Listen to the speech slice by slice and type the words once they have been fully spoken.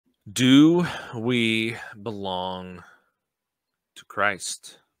Do we belong to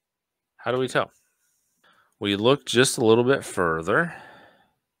Christ? How do we tell? We look just a little bit further.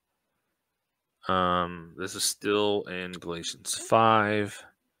 This is still in Galatians 5,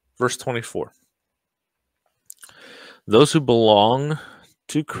 verse 24. Those who belong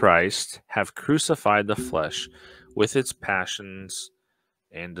to Christ have crucified the flesh with its passions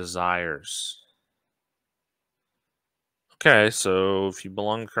and desires. Okay, so if you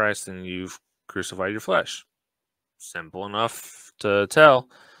belong to Christ, then you've crucified your flesh. Simple enough to tell.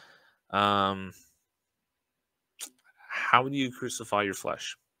 How do you crucify your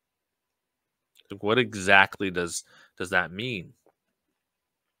flesh? What exactly does that mean?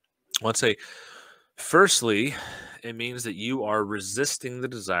 Let's say, firstly, it means that you are resisting the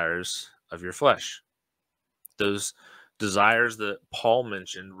desires of your flesh. Those desires that Paul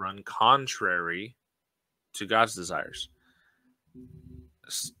mentioned run contrary to God's desires.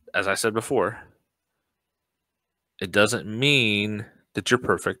 As I said before, it doesn't mean that you're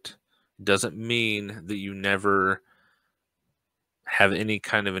perfect. It doesn't mean that you never have any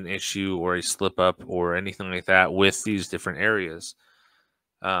kind of an issue or a slip up or anything like that with these different areas.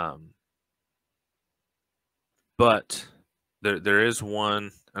 But there is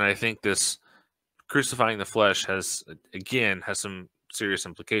one, and I think this crucifying the flesh has some serious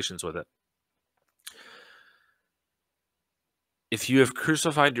implications with it. If you have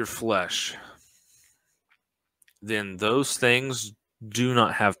crucified your flesh, then those things do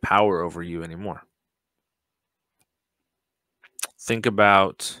not have power over you anymore. Think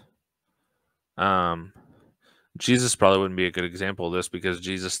about Jesus probably wouldn't be a good example of this because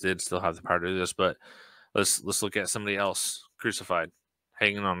Jesus did still have the power to do this, but let's look at somebody else crucified,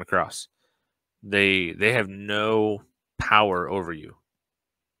 hanging on the cross. They have no power over you.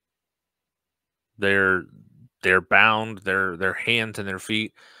 They're bound, their hands and their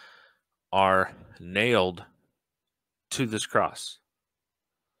feet are nailed to this cross.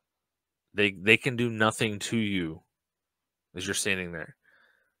 They can do nothing to you as you're standing there.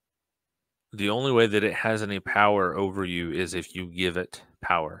 The only way that it has any power over you is if you give it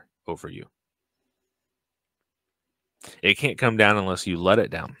power over you. It can't come down unless you let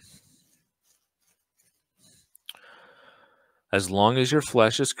it down. As long as your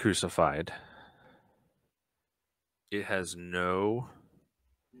flesh is crucified, it has no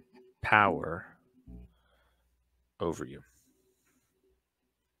power over you.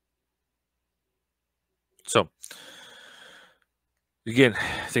 So, again,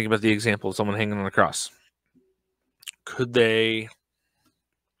 think about the example of someone hanging on a cross. Could they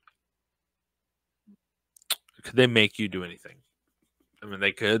make you do anything? I mean,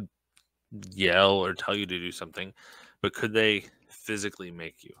 they could yell or tell you to do something, but could they physically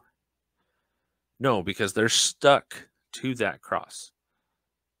make you? No, because they're stuck to that cross.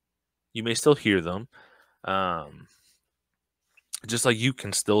 You may still hear them, just like you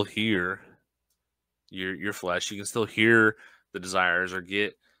can still hear your flesh. You can still hear the desires or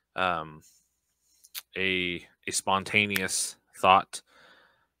get a spontaneous thought.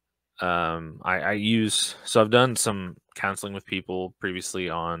 I've done some counseling with people previously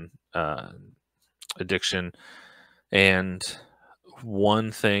on addiction, and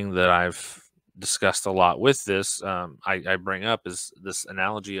one thing that I've discussed a lot with this, I bring up is this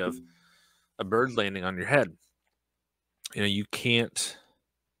analogy of a bird landing on your head. You can't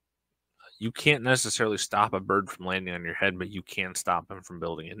necessarily stop a bird from landing on your head, but you can stop them from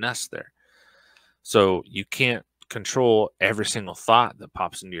building a nest there. So you can't control every single thought that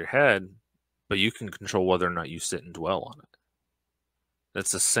pops into your head, but you can control whether or not you sit and dwell on it.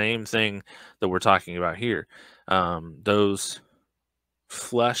 That's the same thing that we're talking about here. Those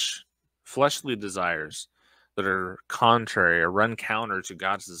fleshly desires that are contrary or run counter to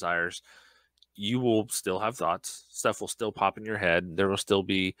God's desires, you will still have thoughts. Stuff will still pop in your head. There will still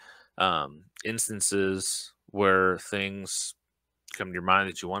be instances where things come to your mind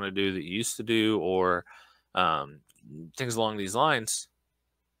that you want to do that you used to do, or things along these lines.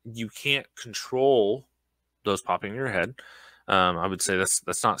 You can't control those popping in your head. I would say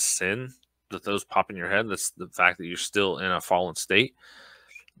that's not sin that those pop in your head. That's the fact that you're still in a fallen state.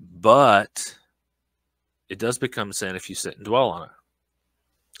 But it does become sin if you sit and dwell on it.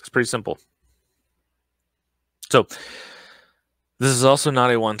 It's pretty simple. So this is also not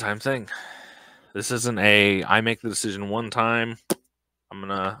a one-time thing. This isn't I make the decision one time, I'm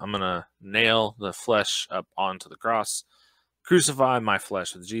gonna nail the flesh up onto the cross, crucify my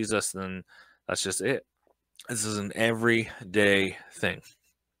flesh with Jesus, then that's just it. This is an everyday thing,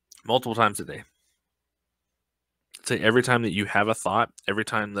 multiple times a day. Say every time that you have a thought, every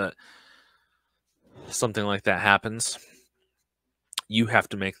time that something like that happens, you have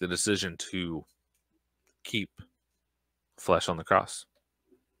to make the decision to keep flesh on the cross.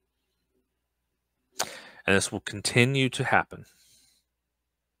 And this will continue to happen.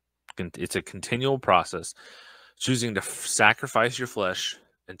 It's a continual process, choosing to sacrifice your flesh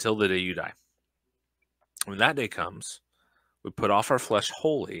until the day you die. When that day comes, we put off our flesh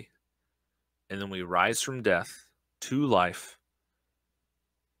wholly, and then we rise from death to life.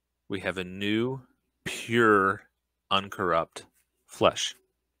 We have a new, pure, uncorrupt flesh.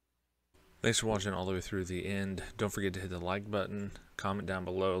 Thanks for watching all the way through the end. Don't forget to hit the like button, comment down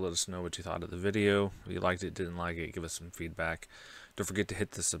below, let us know what you thought of the video. If you liked it, didn't like it, give us some feedback. Don't forget to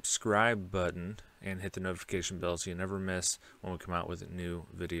hit the subscribe button and hit the notification bell so you never miss when we come out with new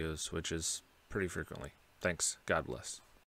videos, which is pretty frequently. Thanks. God bless.